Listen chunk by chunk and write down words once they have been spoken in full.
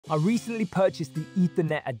I recently purchased the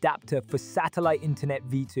Ethernet adapter for satellite internet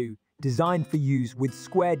V2, designed for use with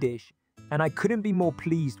Square Dish, and I couldn't be more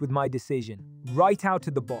pleased with my decision. Right out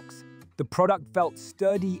of the box, the product felt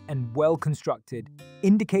sturdy and well constructed,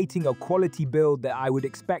 indicating a quality build that I would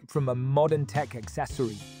expect from a modern tech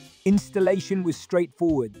accessory. Installation was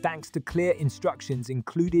straightforward thanks to clear instructions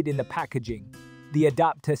included in the packaging. The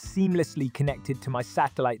adapter seamlessly connected to my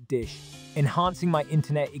satellite dish, enhancing my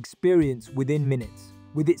internet experience within minutes.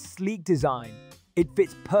 With its sleek design, it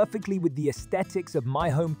fits perfectly with the aesthetics of my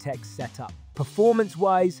home tech setup.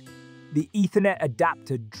 Performance-wise, the Ethernet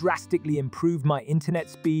adapter drastically improved my internet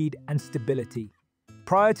speed and stability.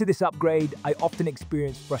 Prior to this upgrade, I often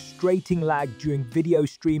experienced frustrating lag during video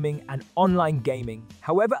streaming and online gaming.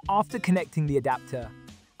 However, after connecting the adapter,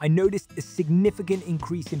 I noticed a significant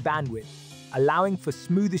increase in bandwidth, allowing for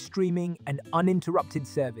smoother streaming and uninterrupted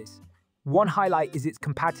service. One highlight is its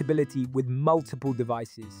compatibility with multiple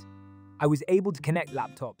devices. I was able to connect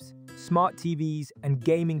laptops, smart TVs, and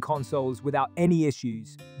gaming consoles without any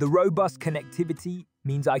issues. The robust connectivity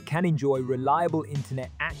means I can enjoy reliable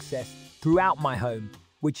internet access throughout my home,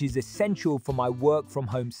 which is essential for my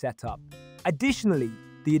work-from-home setup. Additionally,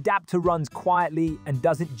 the adapter runs quietly and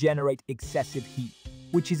doesn't generate excessive heat,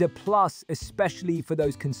 which is a plus especially for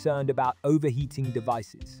those concerned about overheating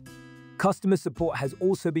devices. Customer support has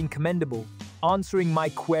also been commendable, answering my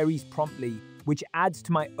queries promptly, which adds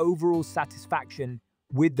to my overall satisfaction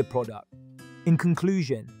with the product. In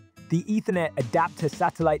conclusion, the Ethernet adapter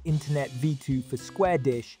satellite internet V2 for Square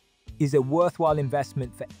Dish is a worthwhile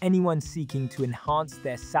investment for anyone seeking to enhance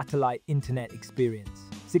their satellite internet experience.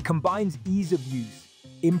 It combines ease of use,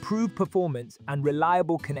 improved performance, and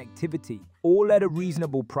reliable connectivity, all at a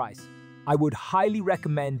reasonable price. I would highly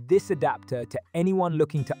recommend this adapter to anyone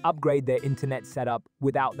looking to upgrade their internet setup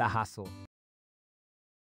without the hassle.